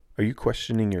Are you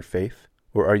questioning your faith?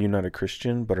 Or are you not a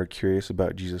Christian but are curious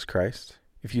about Jesus Christ?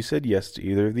 If you said yes to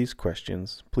either of these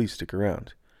questions, please stick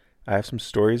around. I have some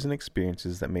stories and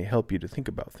experiences that may help you to think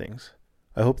about things.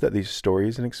 I hope that these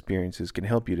stories and experiences can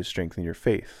help you to strengthen your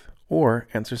faith, or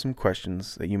answer some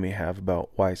questions that you may have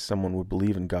about why someone would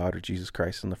believe in God or Jesus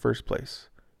Christ in the first place.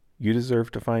 You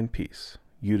deserve to find peace.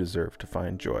 You deserve to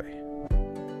find joy.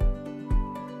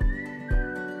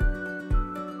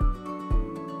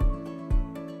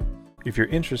 If you're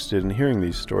interested in hearing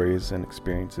these stories and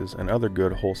experiences and other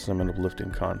good, wholesome, and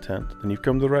uplifting content, then you've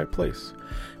come to the right place,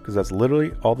 because that's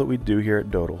literally all that we do here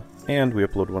at Dodal, and we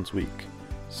upload once a week.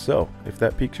 So, if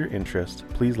that piques your interest,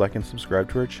 please like and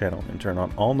subscribe to our channel and turn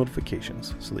on all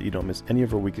notifications so that you don't miss any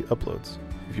of our weekly uploads.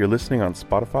 If you're listening on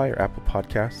Spotify or Apple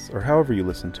Podcasts, or however you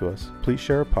listen to us, please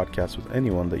share our podcast with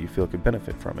anyone that you feel could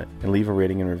benefit from it, and leave a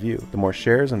rating and review. The more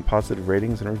shares and positive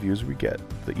ratings and reviews we get,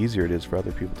 the easier it is for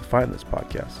other people to find this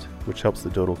podcast, which helps the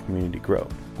Dodal community grow,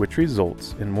 which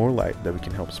results in more light that we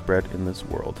can help spread in this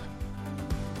world.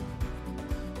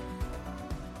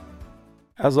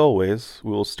 As always,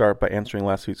 we will start by answering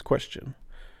last week's question.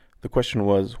 The question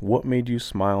was, what made you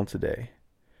smile today?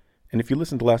 And if you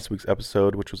listened to last week's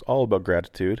episode, which was all about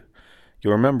gratitude,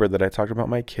 you'll remember that I talked about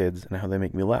my kids and how they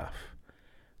make me laugh.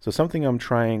 So something I'm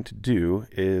trying to do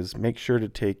is make sure to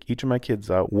take each of my kids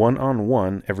out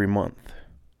one-on-one every month.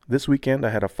 This weekend,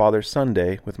 I had a Father-Son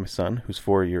Day with my son, who's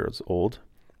 4 years old,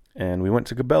 and we went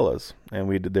to Cabela's, and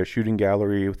we did their shooting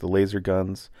gallery with the laser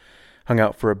guns, hung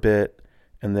out for a bit,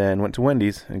 and then went to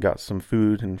Wendy's and got some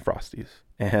food and Frosties.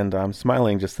 And I'm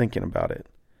smiling just thinking about it.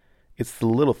 It's the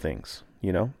little things,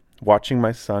 you know? Watching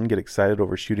my son get excited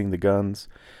over shooting the guns,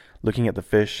 looking at the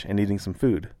fish, and eating some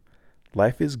food.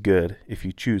 Life is good if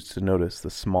you choose to notice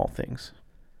the small things.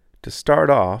 To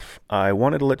start off, I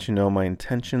wanted to let you know my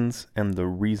intentions and the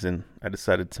reason I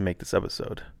decided to make this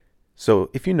episode. So,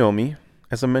 if you know me,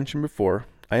 as I mentioned before,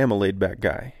 I am a laid-back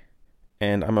guy.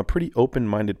 And I'm a pretty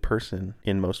open-minded person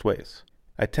in most ways.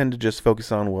 I tend to just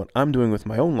focus on what I'm doing with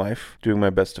my own life, doing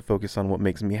my best to focus on what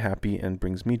makes me happy and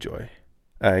brings me joy.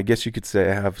 I guess you could say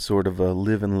I have sort of a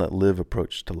live and let live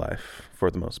approach to life,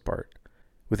 for the most part.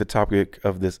 With the topic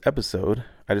of this episode,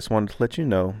 I just wanted to let you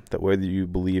know that whether you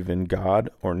believe in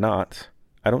God or not,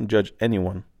 I don't judge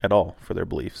anyone at all for their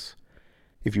beliefs.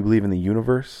 If you believe in the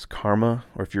universe, karma,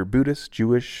 or if you're Buddhist,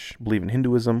 Jewish, believe in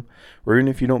Hinduism, or even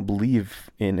if you don't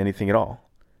believe in anything at all,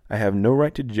 I have no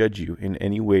right to judge you in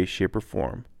any way, shape, or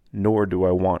form, nor do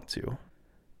I want to.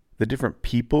 The different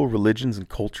people, religions, and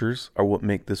cultures are what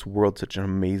make this world such an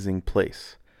amazing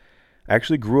place. I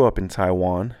actually grew up in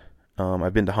Taiwan.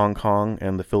 I've been to Hong Kong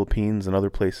and the Philippines and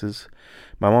other places.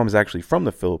 My mom is actually from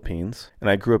the Philippines, and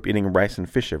I grew up eating rice and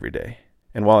fish every day.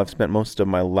 And while I've spent most of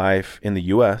my life in the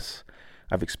U.S.,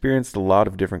 I've experienced a lot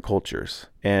of different cultures,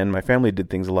 and my family did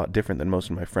things a lot different than most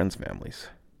of my friends' families.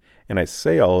 And I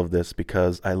say all of this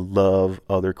because I love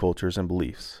other cultures and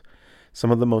beliefs.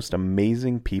 Some of the most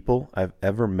amazing people I've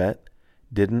ever met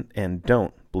didn't and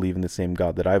don't believe in the same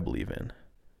God that I believe in.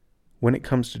 When it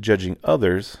comes to judging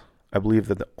others, I believe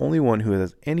that the only one who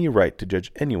has any right to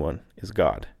judge anyone is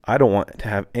God. I don't want to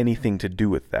have anything to do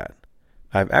with that.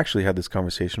 I've actually had this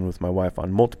conversation with my wife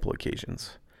on multiple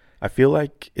occasions. I feel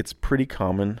like it's pretty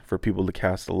common for people to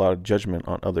cast a lot of judgment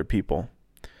on other people.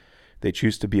 They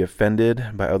choose to be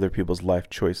offended by other people's life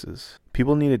choices.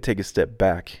 People need to take a step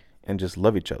back and just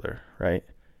love each other, right?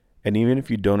 And even if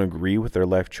you don't agree with their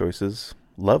life choices,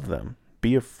 love them.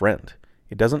 Be a friend.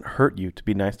 It doesn't hurt you to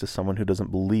be nice to someone who doesn't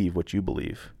believe what you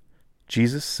believe.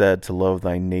 Jesus said to love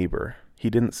thy neighbor. He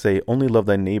didn't say only love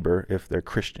thy neighbor if they're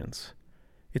Christians.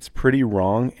 It's pretty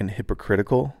wrong and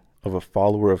hypocritical of a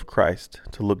follower of Christ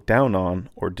to look down on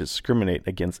or discriminate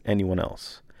against anyone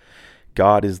else.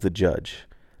 God is the judge.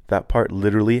 That part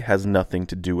literally has nothing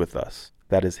to do with us.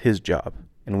 That is his job,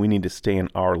 and we need to stay in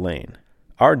our lane.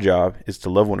 Our job is to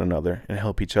love one another and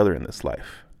help each other in this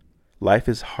life. Life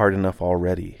is hard enough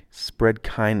already. Spread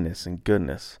kindness and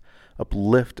goodness.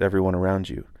 Uplift everyone around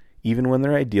you, even when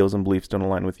their ideals and beliefs don't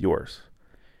align with yours.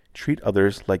 Treat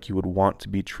others like you would want to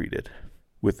be treated.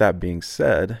 With that being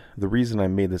said, the reason I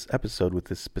made this episode with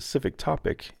this specific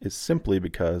topic is simply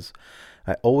because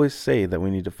I always say that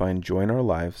we need to find joy in our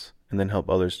lives and then help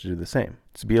others to do the same,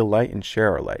 to be a light and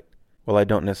share our light. While I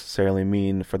don't necessarily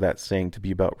mean for that saying to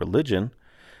be about religion,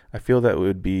 I feel that it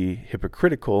would be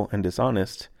hypocritical and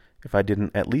dishonest if I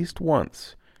didn't at least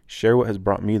once share what has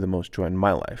brought me the most joy in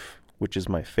my life, which is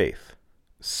my faith.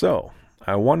 So,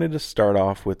 I wanted to start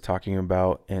off with talking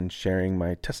about and sharing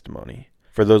my testimony.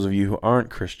 For those of you who aren't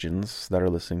Christians that are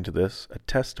listening to this, a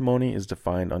testimony is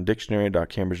defined on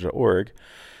dictionary.cambridge.org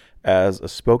as a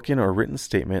spoken or written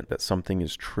statement that something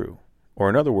is true. Or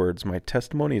in other words, my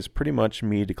testimony is pretty much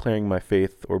me declaring my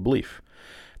faith or belief.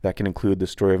 That can include the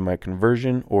story of my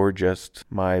conversion or just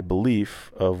my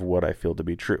belief of what I feel to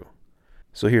be true.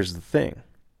 So here's the thing.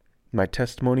 My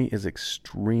testimony is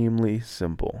extremely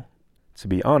simple. To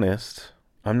be honest,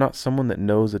 I'm not someone that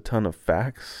knows a ton of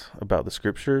facts about the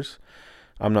scriptures.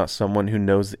 I'm not someone who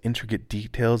knows the intricate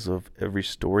details of every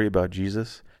story about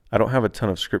Jesus. I don't have a ton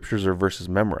of scriptures or verses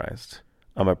memorized.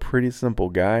 I'm a pretty simple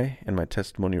guy, and my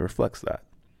testimony reflects that.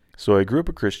 So I grew up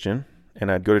a Christian,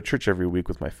 and I'd go to church every week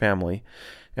with my family,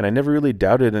 and I never really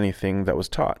doubted anything that was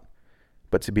taught.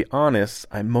 But to be honest,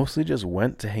 I mostly just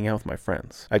went to hang out with my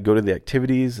friends. I'd go to the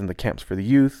activities and the camps for the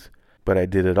youth, but I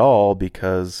did it all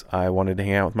because I wanted to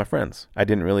hang out with my friends. I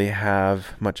didn't really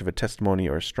have much of a testimony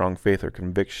or a strong faith or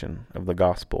conviction of the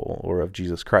gospel or of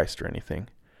Jesus Christ or anything.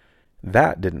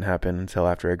 That didn't happen until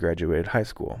after I graduated high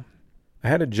school. I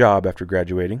had a job after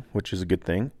graduating, which is a good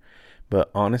thing,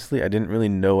 but honestly, I didn't really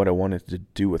know what I wanted to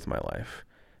do with my life.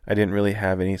 I didn't really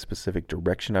have any specific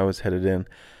direction I was headed in.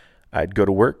 I'd go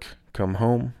to work, come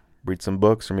home, read some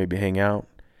books or maybe hang out,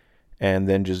 and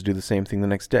then just do the same thing the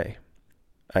next day.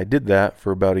 I did that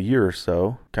for about a year or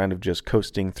so, kind of just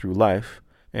coasting through life.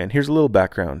 And here's a little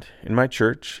background. In my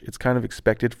church, it's kind of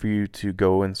expected for you to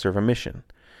go and serve a mission.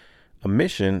 A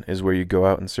mission is where you go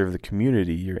out and serve the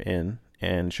community you're in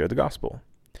and share the gospel.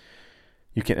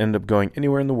 You can end up going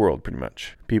anywhere in the world, pretty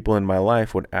much. People in my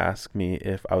life would ask me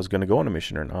if I was going to go on a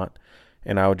mission or not,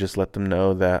 and I would just let them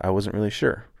know that I wasn't really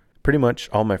sure. Pretty much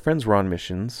all my friends were on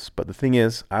missions, but the thing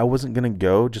is, I wasn't going to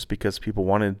go just because people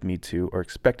wanted me to or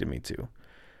expected me to.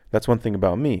 That's one thing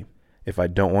about me. If I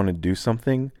don't want to do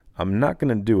something, I'm not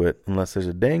going to do it unless there's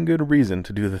a dang good reason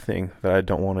to do the thing that I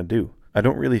don't want to do. I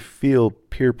don't really feel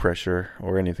peer pressure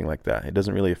or anything like that. It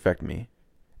doesn't really affect me.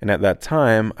 And at that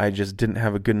time, I just didn't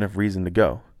have a good enough reason to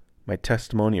go. My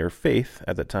testimony or faith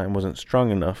at that time wasn't strong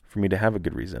enough for me to have a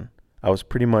good reason. I was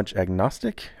pretty much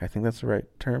agnostic, I think that's the right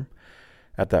term,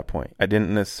 at that point. I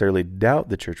didn't necessarily doubt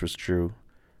the church was true,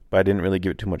 but I didn't really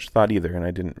give it too much thought either, and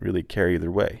I didn't really care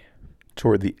either way.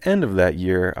 Toward the end of that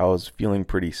year, I was feeling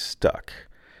pretty stuck.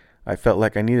 I felt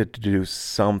like I needed to do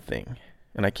something,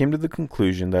 and I came to the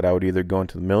conclusion that I would either go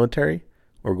into the military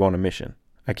or go on a mission.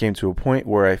 I came to a point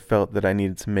where I felt that I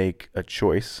needed to make a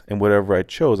choice, and whatever I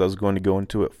chose, I was going to go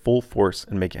into it full force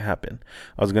and make it happen.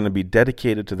 I was going to be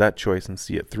dedicated to that choice and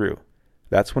see it through.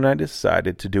 That's when I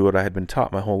decided to do what I had been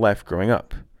taught my whole life growing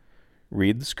up.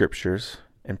 Read the scriptures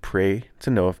and pray to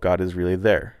know if God is really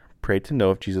there. Pray to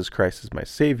know if Jesus Christ is my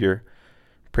Savior.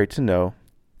 Pray to know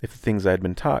if the things I had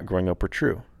been taught growing up were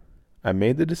true. I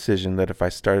made the decision that if I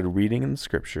started reading in the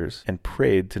scriptures and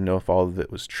prayed to know if all of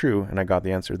it was true, and I got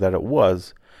the answer that it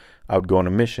was, I would go on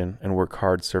a mission and work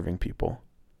hard serving people.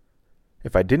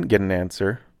 If I didn't get an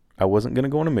answer, I wasn't going to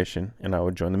go on a mission and I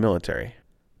would join the military.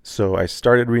 So I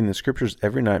started reading the scriptures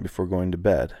every night before going to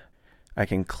bed. I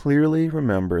can clearly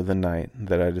remember the night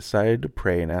that I decided to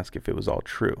pray and ask if it was all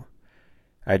true.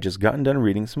 I had just gotten done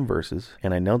reading some verses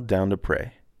and I knelt down to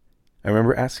pray. I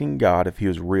remember asking God if he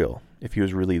was real, if he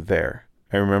was really there.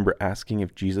 I remember asking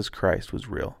if Jesus Christ was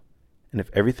real, and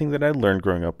if everything that I learned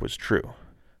growing up was true.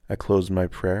 I closed my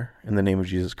prayer, in the name of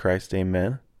Jesus Christ,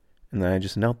 amen, and then I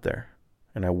just knelt there,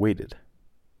 and I waited.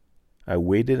 I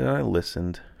waited and I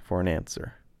listened for an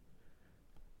answer.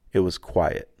 It was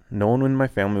quiet. No one in my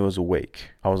family was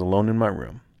awake. I was alone in my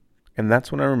room. And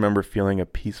that's when I remember feeling a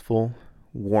peaceful,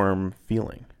 warm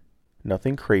feeling.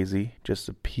 Nothing crazy, just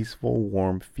a peaceful,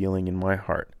 warm feeling in my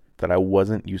heart that I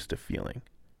wasn't used to feeling.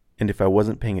 And if I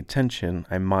wasn't paying attention,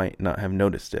 I might not have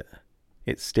noticed it.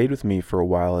 It stayed with me for a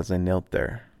while as I knelt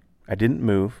there. I didn't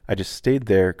move. I just stayed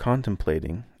there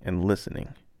contemplating and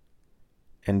listening.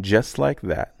 And just like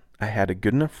that, I had a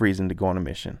good enough reason to go on a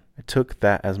mission. I took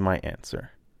that as my answer.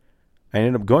 I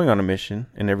ended up going on a mission,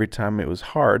 and every time it was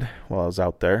hard while I was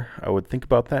out there, I would think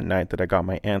about that night that I got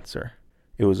my answer.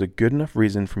 It was a good enough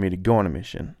reason for me to go on a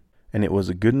mission, and it was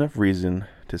a good enough reason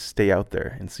to stay out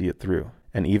there and see it through.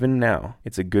 And even now,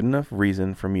 it's a good enough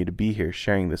reason for me to be here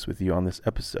sharing this with you on this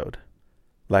episode.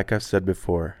 Like I've said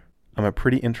before, I'm a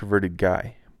pretty introverted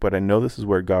guy, but I know this is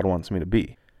where God wants me to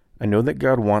be. I know that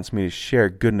God wants me to share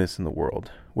goodness in the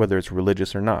world, whether it's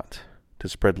religious or not, to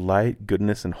spread light,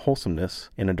 goodness, and wholesomeness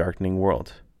in a darkening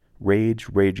world. Rage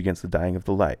against the dying of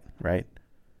the light, right?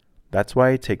 That's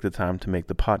why I take the time to make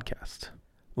the podcast.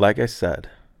 Like I said,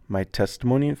 my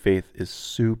testimony and faith is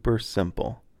super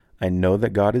simple. I know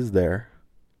that God is there.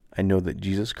 I know that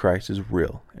Jesus Christ is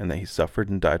real and that he suffered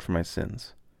and died for my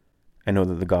sins. I know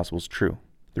that the gospel is true.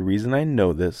 The reason I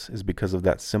know this is because of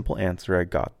that simple answer I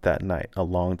got that night a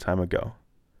long time ago.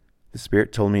 The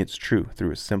Spirit told me it's true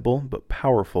through a simple but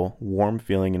powerful, warm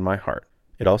feeling in my heart.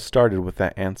 It all started with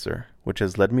that answer, which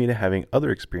has led me to having other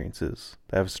experiences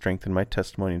that have strengthened my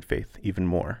testimony and faith even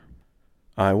more.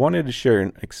 I wanted to share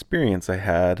an experience I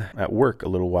had at work a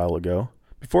little while ago.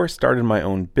 Before I started my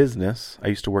own business, I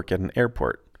used to work at an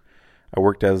airport. I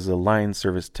worked as a line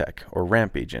service tech, or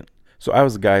ramp agent. So I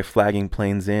was the guy flagging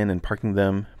planes in and parking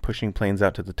them, pushing planes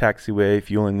out to the taxiway,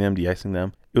 fueling them, de-icing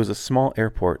them. It was a small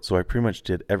airport, so I pretty much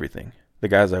did everything. The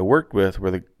guys I worked with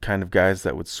were the kind of guys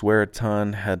that would swear a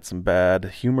ton, had some bad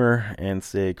humor, and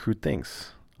say crude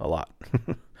things a lot.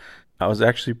 I was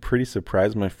actually pretty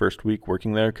surprised my first week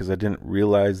working there because I didn't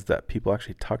realize that people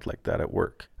actually talked like that at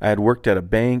work. I had worked at a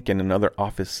bank and in other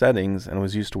office settings and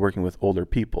was used to working with older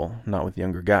people, not with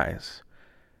younger guys.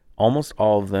 Almost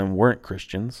all of them weren't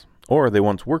Christians, or they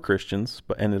once were Christians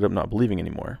but ended up not believing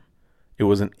anymore. It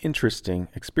was an interesting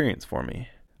experience for me.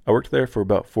 I worked there for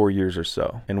about 4 years or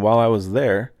so, and while I was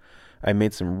there, I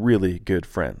made some really good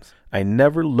friends. I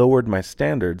never lowered my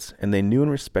standards, and they knew and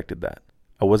respected that.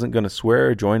 I wasn't going to swear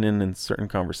or join in certain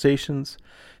conversations,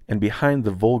 and behind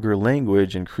the vulgar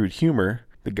language and crude humor,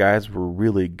 the guys were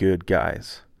really good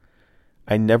guys.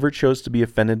 I never chose to be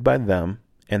offended by them,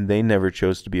 and they never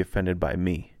chose to be offended by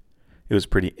me. It was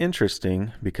pretty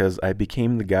interesting because I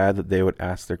became the guy that they would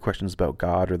ask their questions about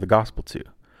God or the gospel to.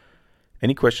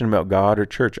 Any question about God or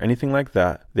church, anything like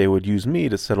that, they would use me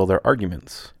to settle their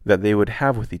arguments that they would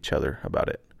have with each other about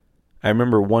it. I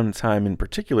remember one time in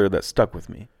particular that stuck with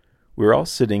me. We were all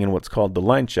sitting in what's called the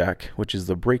line shack, which is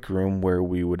the break room where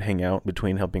we would hang out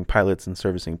between helping pilots and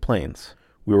servicing planes.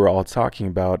 We were all talking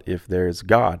about if there's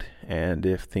God and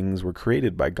if things were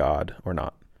created by God or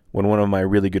not. When one of my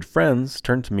really good friends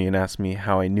turned to me and asked me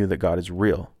how I knew that God is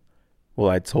real. Well,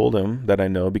 I told him that I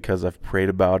know because I've prayed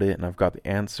about it and I've got the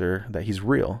answer that he's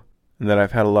real, and that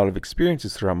I've had a lot of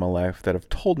experiences throughout my life that have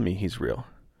told me he's real.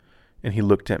 And he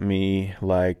looked at me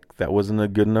like that wasn't a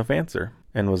good enough answer.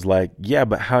 And was like, yeah,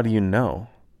 but how do you know?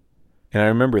 And I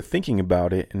remember thinking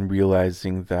about it and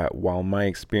realizing that while my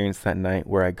experience that night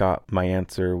where I got my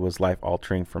answer was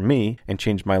life-altering for me and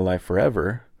changed my life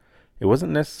forever, it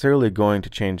wasn't necessarily going to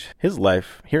change his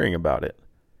life hearing about it.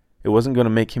 It wasn't going to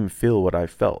make him feel what I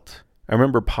felt. I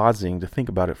remember pausing to think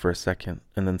about it for a second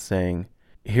and then saying,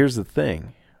 here's the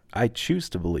thing, I choose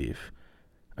to believe.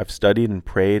 I've studied and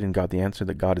prayed and got the answer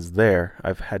that God is there.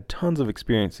 I've had tons of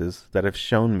experiences that have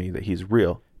shown me that he's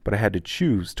real, but I had to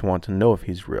choose to want to know if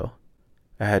he's real.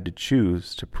 I had to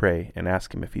choose to pray and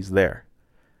ask him if he's there.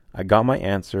 I got my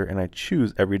answer and I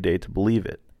choose every day to believe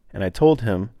it. And I told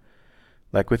him,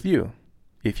 like with you,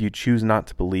 if you choose not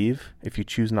to believe, if you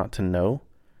choose not to know,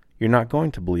 you're not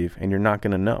going to believe and you're not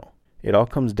going to know. It all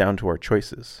comes down to our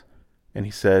choices. And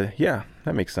he said, yeah,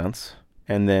 that makes sense.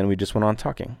 And then we just went on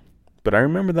talking. But I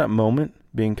remember that moment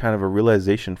being kind of a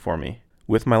realization for me.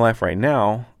 With my life right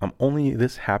now, I'm only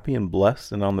this happy and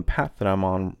blessed and on the path that I'm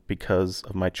on because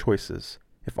of my choices.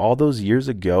 If all those years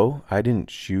ago I didn't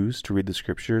choose to read the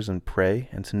scriptures and pray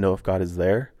and to know if God is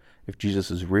there, if Jesus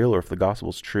is real or if the gospel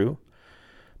is true,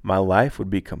 my life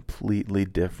would be completely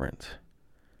different.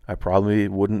 I probably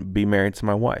wouldn't be married to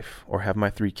my wife or have my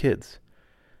 3 kids.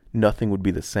 Nothing would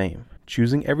be the same.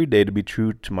 Choosing every day to be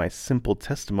true to my simple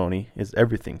testimony is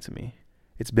everything to me.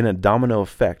 It's been a domino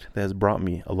effect that has brought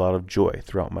me a lot of joy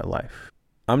throughout my life.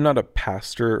 I'm not a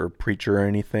pastor or preacher or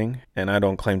anything, and I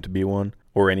don't claim to be one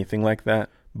or anything like that,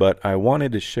 but I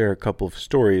wanted to share a couple of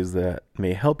stories that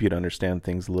may help you to understand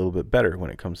things a little bit better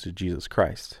when it comes to Jesus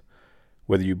Christ,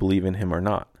 whether you believe in him or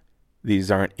not.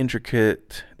 These aren't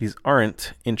intricate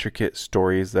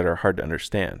stories that are hard to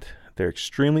understand. They're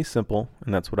extremely simple,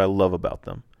 and that's what I love about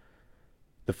them.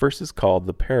 The first is called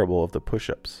the parable of the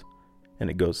push-ups, and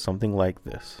it goes something like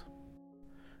this.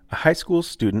 A high school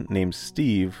student named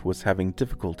Steve was having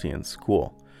difficulty in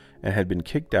school and had been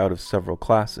kicked out of several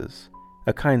classes.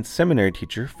 A kind seminary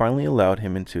teacher finally allowed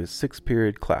him into his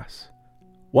 6-period class.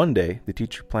 One day, the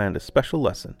teacher planned a special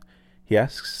lesson. He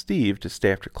asked Steve to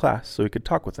stay after class so he could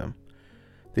talk with him.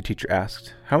 The teacher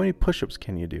asked, "How many push-ups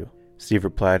can you do?" Steve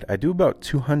replied, "I do about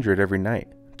 200 every night."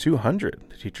 200?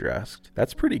 The teacher asked.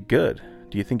 "That's pretty good.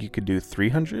 Do you think you could do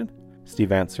 300?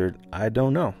 Steve answered, "I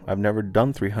don't know. I've never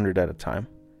done 300 at a time."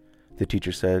 The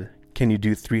teacher said, "Can you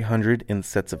do 300 in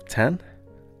sets of 10?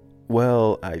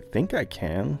 "Well, I think I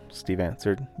can," Steve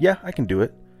answered. "Yeah, I can do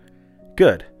it."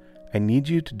 "Good. I need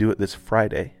you to do it this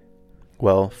Friday."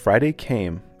 Well, Friday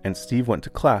came, and Steve went to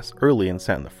class early and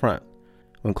sat in the front.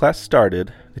 When class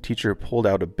started, the teacher pulled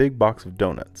out a big box of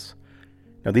donuts.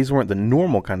 Now, these weren't the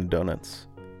normal kind of donuts.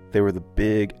 They were the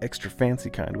big, extra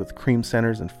fancy kind with cream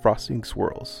centers and frosting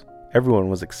swirls. Everyone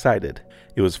was excited.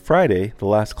 It was Friday, the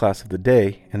last class of the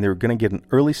day, and they were going to get an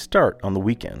early start on the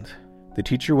weekend. The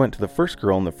teacher went to the first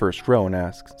girl in the first row and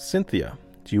asked, "Cynthia,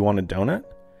 do you want a donut?"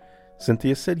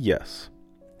 Cynthia said yes.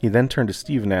 He then turned to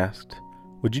Steve and asked,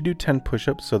 "Would you do 10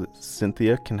 push-ups so that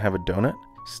Cynthia can have a donut?"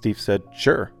 Steve said,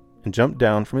 "Sure," and jumped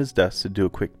down from his desk to do a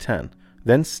quick 10.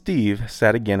 Then Steve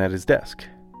sat again at his desk.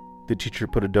 The teacher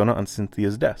put a donut on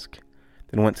Cynthia's desk,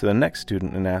 then went to the next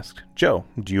student and asked, "Joe,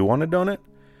 do you want a donut?"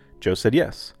 Joe said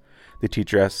yes. The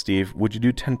teacher asked Steve, "Would you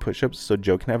do 10 push-ups so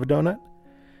Joe can have a donut?"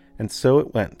 And so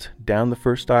it went, down the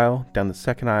first aisle, down the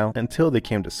second aisle, until they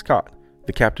came to Scott,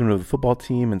 the captain of the football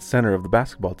team and center of the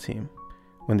basketball team.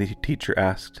 When the teacher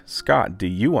asked, "Scott, do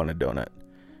you want a donut?"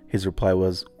 his reply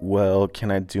was, "Well,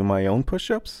 can I do my own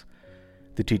push-ups?"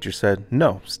 The teacher said,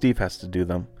 "No, Steve has to do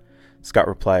them." Scott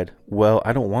replied, "Well,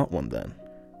 I don't want one then."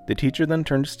 The teacher then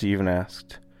turned to Steve and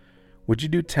asked, "Would you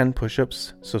do 10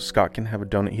 push-ups so Scott can have a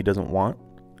donut he doesn't want?"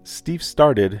 Steve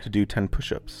started to do 10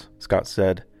 push-ups. Scott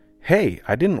said, "Hey,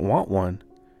 I didn't want one."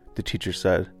 The teacher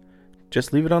said,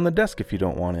 "Just leave it on the desk if you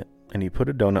don't want it," and he put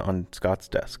a donut on Scott's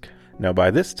desk. Now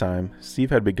by this time, Steve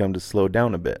had begun to slow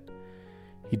down a bit.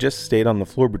 He just stayed on the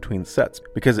floor between sets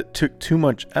because it took too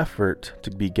much effort to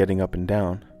be getting up and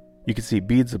down. You could see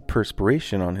beads of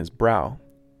perspiration on his brow.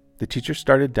 The teacher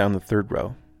started down the third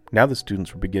row. Now the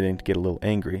students were beginning to get a little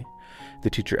angry.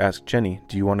 The teacher asked Jenny,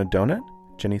 "Do you want a donut?"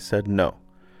 Jenny said no.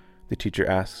 The teacher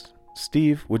asked,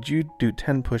 "Steve, would you do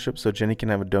 10 push-ups so Jenny can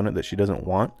have a donut that she doesn't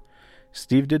want?"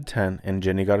 Steve did 10 and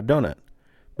Jenny got a donut.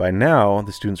 By now,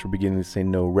 the students were beginning to say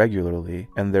no regularly,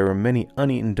 and there were many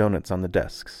uneaten donuts on the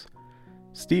desks.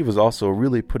 Steve was also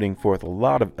really putting forth a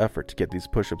lot of effort to get these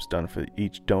push-ups done for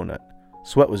each donut.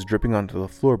 Sweat was dripping onto the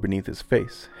floor beneath his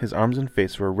face. His arms and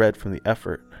face were red from the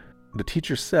effort. The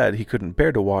teacher said he couldn't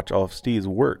bear to watch all of Steve's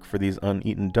work for these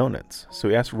uneaten donuts, so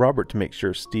he asked Robert to make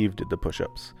sure Steve did the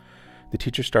push-ups. The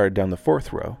teacher started down the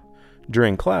fourth row.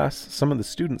 During class, some of the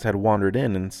students had wandered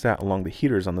in and sat along the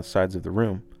heaters on the sides of the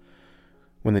room.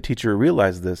 When the teacher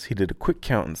realized this, he did a quick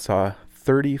count and saw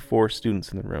 34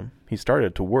 students in the room. He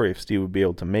started to worry if Steve would be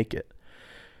able to make it.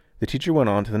 The teacher went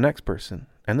on to the next person,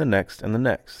 and the next, and the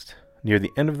next. Near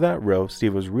the end of that row,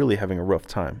 Steve was really having a rough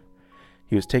time.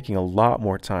 He was taking a lot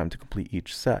more time to complete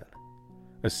each set.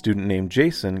 A student named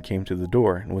Jason came to the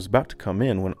door and was about to come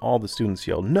in when all the students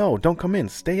yelled, "No, don't come in,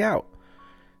 stay out."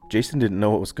 Jason didn't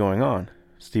know what was going on.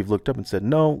 Steve looked up and said,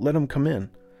 "No, let him come in."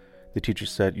 The teacher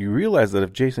said, "You realize that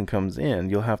if Jason comes in,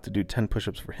 you'll have to do 10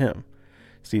 push-ups for him."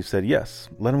 Steve said, "Yes,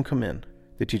 let him come in."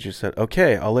 The teacher said,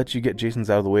 "Okay, I'll let you get Jason's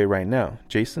out of the way right now.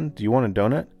 Jason, do you want a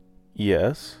donut?"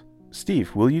 "Yes."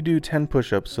 "Steve, will you do 10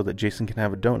 push-ups so that Jason can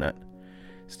have a donut?"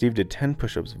 Steve did 10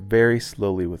 push-ups very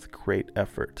slowly with great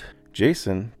effort.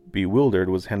 Jason, bewildered,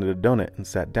 was handed a donut and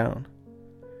sat down.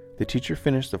 The teacher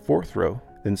finished the fourth row,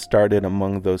 then started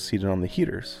among those seated on the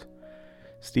heaters.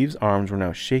 Steve's arms were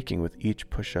now shaking with each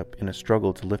push-up in a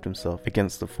struggle to lift himself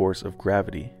against the force of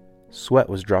gravity. Sweat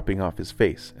was dropping off his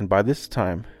face, and by this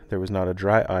time, there was not a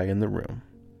dry eye in the room.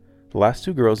 The last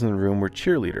two girls in the room were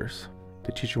cheerleaders.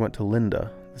 The teacher went to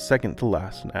Linda, the second to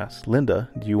last, and asked, "Linda,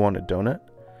 do you want a donut?"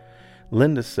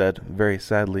 Linda said, very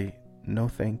sadly, "No,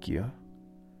 thank you."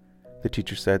 The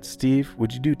teacher said, "Steve,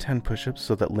 would you do 10 push-ups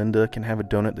so that Linda can have a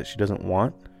donut that she doesn't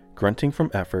want?" Grunting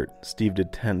from effort, Steve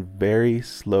did 10 very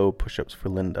slow push-ups for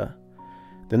Linda.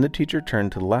 Then the teacher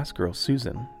turned to the last girl,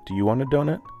 Susan. "Do you want a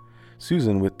donut?"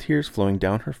 Susan, with tears flowing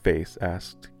down her face,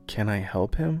 asked, "Can I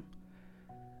help him?"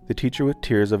 The teacher, with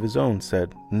tears of his own,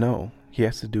 said, "No, he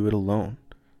has to do it alone."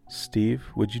 "Steve,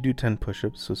 would you do 10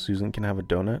 push-ups so Susan can have a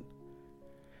donut?"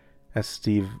 As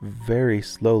Steve very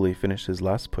slowly finished his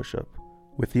last push-up,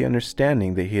 with the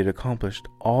understanding that he had accomplished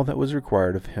all that was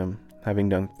required of him, having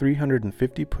done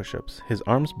 350 push-ups, his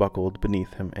arms buckled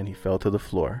beneath him and he fell to the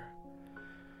floor.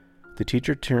 The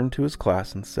teacher turned to his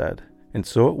class and said, "And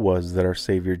so it was that our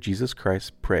Savior Jesus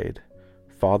Christ prayed,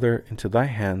 'Father, into thy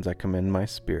hands I commend my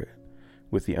spirit.'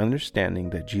 With the understanding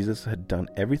that Jesus had done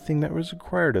everything that was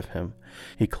required of him,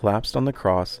 he collapsed on the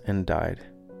cross and died,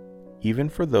 even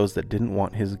for those that didn't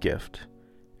want his gift.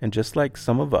 And just like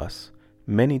some of us,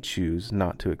 many choose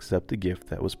not to accept the gift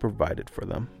that was provided for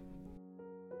them."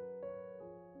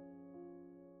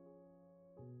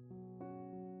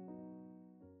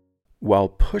 While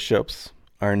push-ups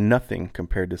are nothing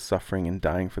compared to suffering and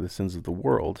dying for the sins of the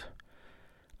world,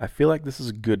 I feel like this is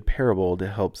a good parable to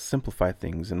help simplify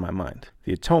things in my mind.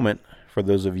 The atonement, for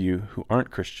those of you who aren't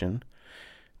Christian,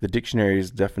 the dictionary's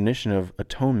definition of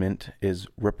atonement is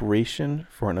reparation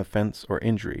for an offense or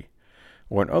injury,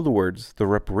 or in other words, the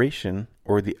reparation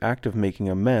or the act of making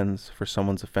amends for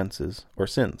someone's offenses or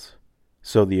sins.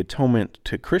 So the atonement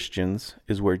to Christians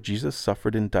is where Jesus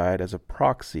suffered and died as a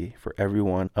proxy for every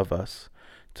one of us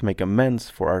to make amends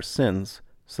for our sins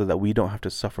so that we don't have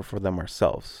to suffer for them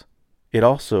ourselves. It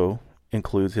also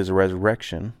includes his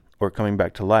resurrection, or coming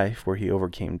back to life, where he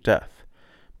overcame death.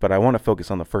 But I want to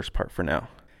focus on the first part for now.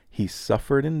 He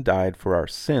suffered and died for our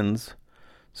sins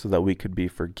so that we could be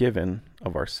forgiven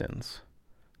of our sins,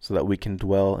 so that we can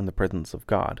dwell in the presence of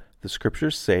God. The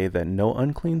scriptures say that no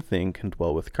unclean thing can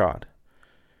dwell with God.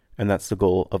 And that's the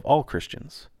goal of all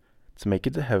Christians, to make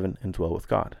it to heaven and dwell with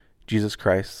God. Jesus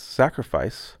Christ's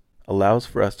sacrifice allows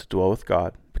for us to dwell with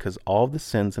God because all of the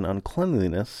sins and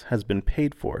uncleanliness has been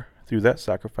paid for through that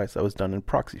sacrifice that was done in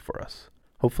proxy for us.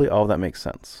 Hopefully all of that makes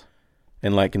sense.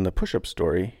 And like in the push-up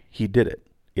story, he did it.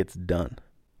 It's done.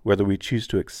 Whether we choose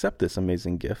to accept this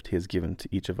amazing gift he has given to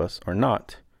each of us or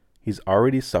not, he's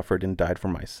already suffered and died for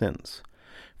my sins,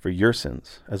 for your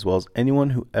sins, as well as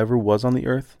anyone who ever was on the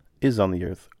earth, is on the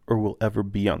earth, or will ever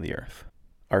be on the earth.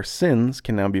 Our sins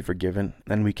can now be forgiven,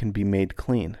 and we can be made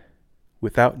clean.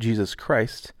 Without Jesus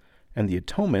Christ and the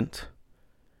atonement,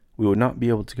 we would not be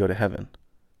able to go to heaven.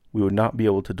 We would not be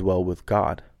able to dwell with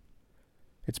God.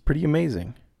 It's pretty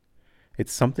amazing.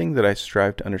 It's something that I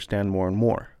strive to understand more and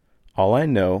more. All I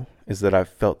know is that I've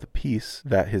felt the peace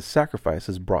that his sacrifice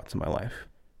has brought to my life,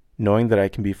 knowing that I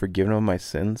can be forgiven of my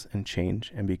sins and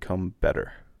change and become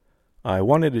better. I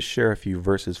wanted to share a few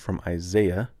verses from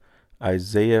Isaiah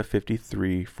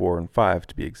 53, 4 and 5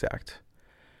 to be exact.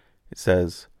 It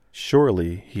says,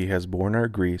 "Surely he has borne our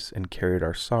griefs and carried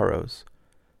our sorrows,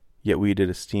 yet we did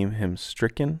esteem him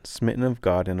stricken, smitten of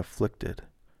God, and afflicted.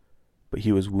 But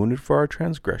he was wounded for our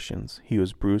transgressions, he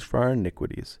was bruised for our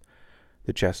iniquities.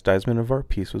 The chastisement of our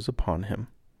peace was upon him,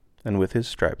 and with his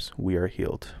stripes we are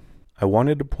healed." I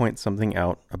wanted to point something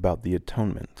out about the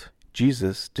atonement.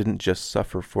 Jesus didn't just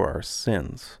suffer for our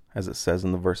sins, as it says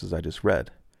in the verses I just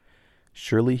read.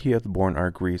 Surely he hath borne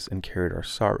our griefs and carried our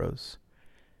sorrows.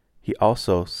 He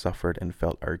also suffered and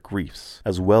felt our griefs,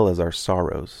 as well as our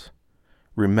sorrows.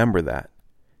 Remember that.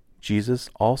 Jesus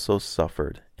also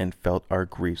suffered and felt our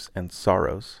griefs and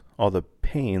sorrows, all the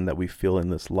pain that we feel in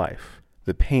this life.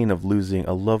 The pain of losing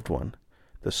a loved one,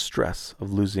 the stress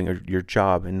of losing your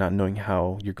job and not knowing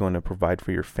how you're going to provide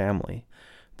for your family,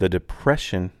 the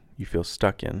depression you feel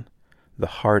stuck in, the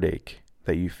heartache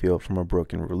that you feel from a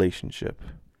broken relationship.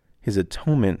 His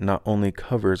atonement not only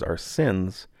covers our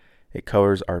sins, it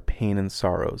covers our pain and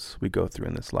sorrows we go through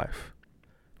in this life.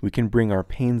 We can bring our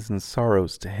pains and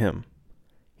sorrows to him.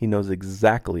 He knows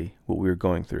exactly what we are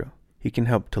going through. He can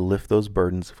help to lift those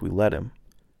burdens if we let him.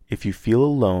 If you feel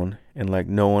alone and like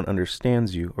no one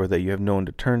understands you or that you have no one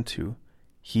to turn to,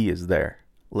 he is there.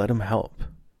 Let him help.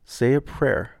 Say a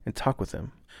prayer and talk with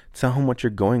him. Tell him what you're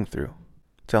going through.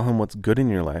 Tell him what's good in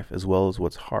your life as well as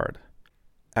what's hard.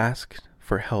 Ask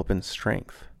for help and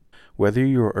strength. Whether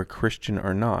you're a Christian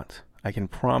or not, I can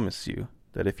promise you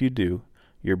that if you do,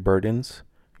 your burdens,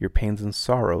 your pains and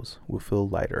sorrows will feel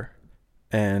lighter.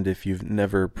 And if you've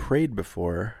never prayed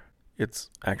before, it's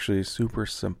actually super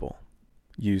simple.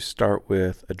 You start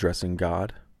with addressing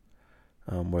God,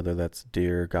 whether that's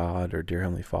Dear God or Dear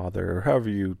Heavenly Father, or however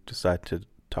you decide to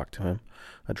talk to him,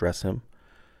 address him.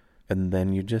 And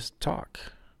then you just talk.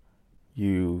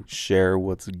 You share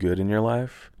what's good in your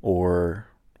life or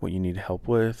what you need help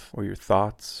with or your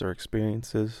thoughts or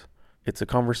experiences. It's a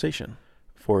conversation.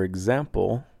 For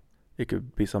example, it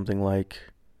could be something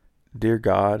like, "Dear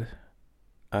God,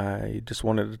 I just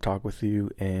wanted to talk with you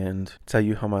and tell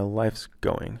you how my life's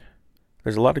going.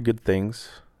 There's a lot of good things.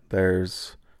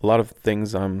 There's a lot of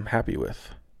things I'm happy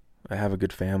with. I have a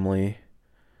good family.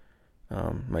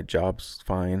 My job's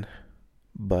fine.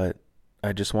 But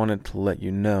I just wanted to let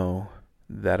you know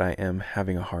that I am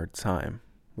having a hard time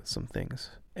with some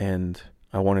things. And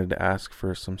I wanted to ask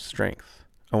for some strength.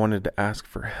 I wanted to ask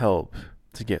for help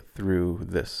to get through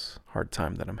this hard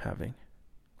time that I'm having."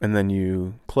 And then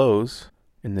you close,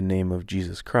 "In the name of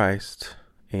Jesus Christ,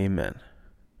 amen."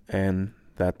 And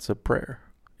that's a prayer.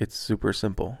 It's super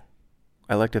simple.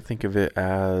 I like to think of it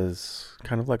as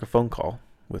kind of like a phone call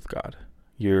with God.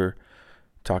 You're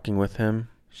talking with him,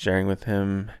 sharing with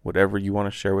him whatever you want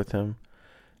to share with him,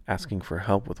 asking for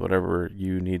help with whatever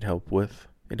you need help with.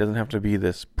 It doesn't have to be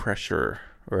this pressure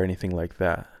or anything like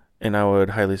that. And I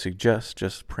would highly suggest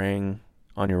just praying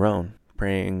on your own,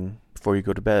 praying before you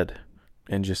go to bed,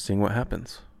 and just seeing what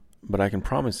happens. But I can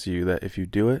promise you that if you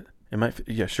do it, it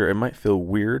might feel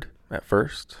weird at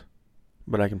first,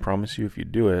 but I can promise you if you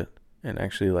do it and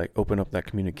actually open up that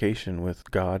communication with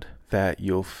God, that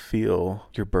you'll feel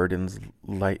your burdens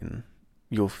lighten.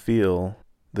 You'll feel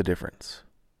the difference.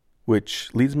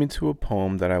 Which leads me to a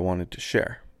poem that I wanted to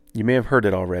share. You may have heard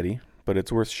it already, but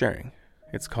it's worth sharing.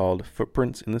 It's called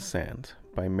Footprints in the Sand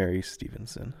by Mary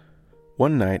Stevenson.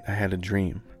 One night I had a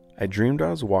dream. I dreamed I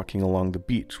was walking along the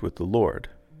beach with the Lord,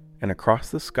 and across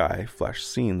the sky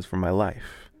flashed scenes from my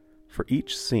life. For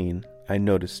each scene, I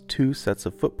noticed 2 sets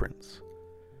of footprints.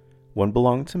 One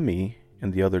belonged to me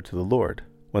and the other to the Lord.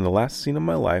 When the last scene of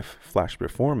my life flashed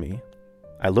before me,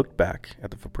 I looked back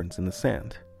at the footprints in the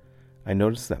sand. I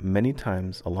noticed that many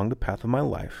times along the path of my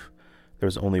life, there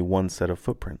was only one set of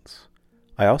footprints.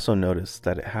 I also noticed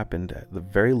that it happened at the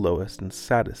very lowest and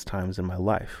saddest times in my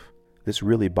life. This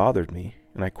really bothered me,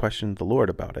 and I questioned the Lord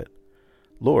about it.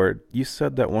 Lord, you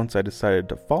said that once I decided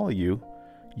to follow you,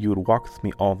 you would walk with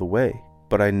me all the way.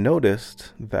 But I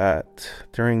noticed that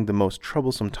during the most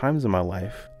troublesome times in my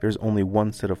life, there's only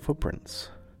one set of footprints.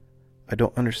 I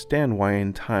don't understand why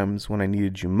in times when I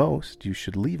needed you most, you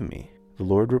should leave me. The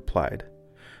Lord replied,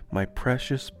 "My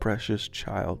precious, precious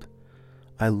child,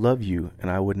 I love you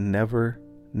and I would never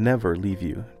leave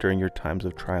you during your times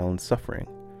of trial and suffering.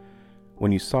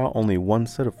 When you saw only one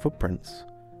set of footprints,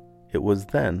 it was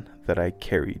then that I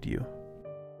carried you."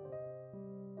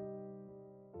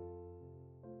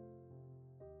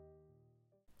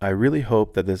 I really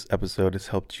hope that this episode has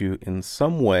helped you in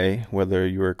some way, whether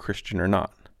you're a Christian or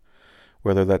not.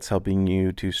 Whether that's helping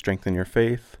you to strengthen your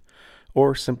faith,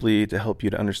 or simply to help you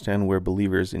to understand where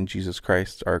believers in Jesus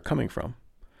Christ are coming from.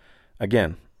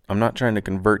 Again, I'm not trying to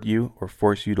convert you or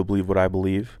force you to believe what I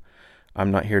believe. I'm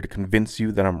not here to convince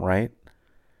you that I'm right.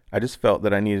 I just felt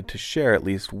that I needed to share at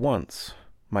least once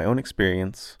my own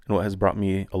experience and what has brought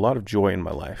me a lot of joy in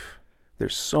my life.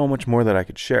 There's so much more that I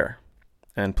could share.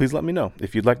 And please let me know.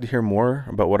 If you'd like to hear more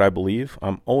about what I believe,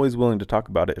 I'm always willing to talk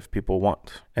about it if people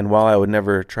want. And while I would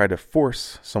never try to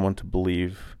force someone to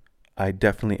believe, I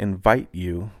definitely invite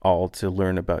you all to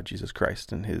learn about Jesus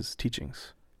Christ and his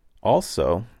teachings.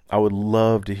 Also, I would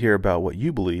love to hear about what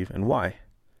you believe and why.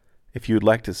 If you would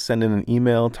like to send in an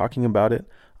email talking about it,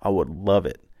 I would love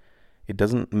it. It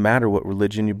doesn't matter what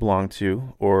religion you belong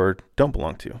to or don't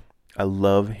belong to. I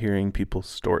love hearing people's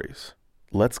stories.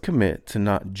 Let's commit to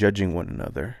not judging one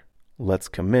another. Let's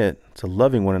commit to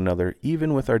loving one another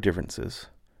even with our differences.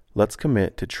 Let's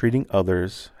commit to treating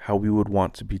others how we would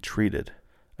want to be treated.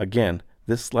 Again,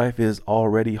 this life is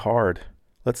already hard.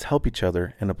 Let's help each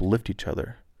other and uplift each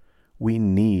other. We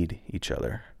need each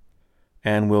other.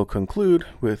 And we'll conclude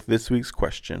with this week's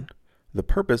question. The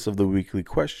purpose of the weekly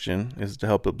question is to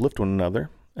help uplift one another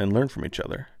and learn from each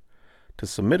other. To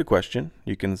submit a question,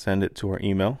 you can send it to our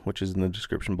email, which is in the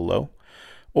description below,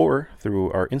 or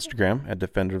through our Instagram at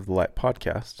Defender of the Light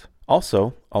Podcast.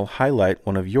 Also, I'll highlight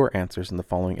one of your answers in the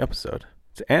following episode.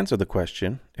 To answer the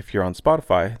question, if you're on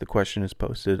Spotify, the question is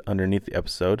posted underneath the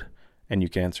episode, and you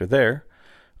can answer there.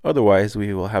 Otherwise,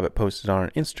 we will have it posted on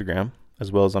our Instagram,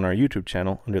 as well as on our YouTube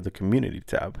channel under the Community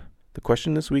tab. The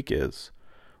question this week is,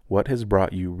 what has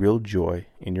brought you real joy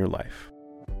in your life?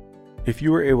 If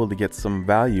you were able to get some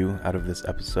value out of this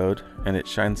episode, and it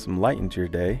shines some light into your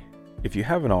day, if you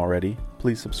haven't already,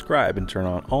 please subscribe and turn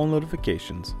on all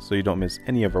notifications so you don't miss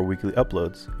any of our weekly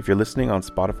uploads. If you're listening on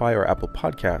Spotify or Apple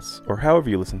Podcasts, or however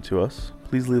you listen to us,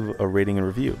 please leave a rating and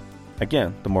review.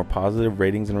 Again, the more positive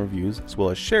ratings and reviews, as well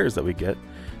as shares that we get,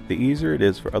 the easier it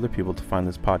is for other people to find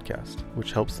this podcast,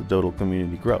 which helps the Dodal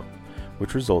community grow,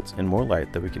 which results in more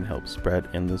light that we can help spread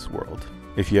in this world.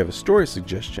 If you have a story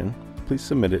suggestion, please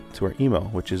submit it to our email,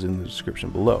 which is in the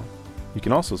description below. You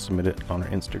can also submit it on our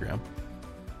Instagram.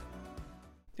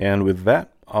 And with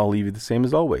that, I'll leave you the same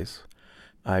as always.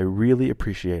 I really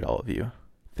appreciate all of you.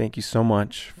 Thank you so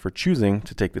much for choosing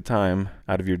to take the time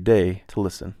out of your day to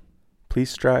listen. Please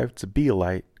strive to be a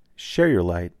light, share your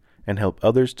light, and help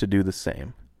others to do the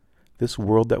same. This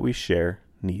world that we share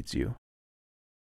needs you.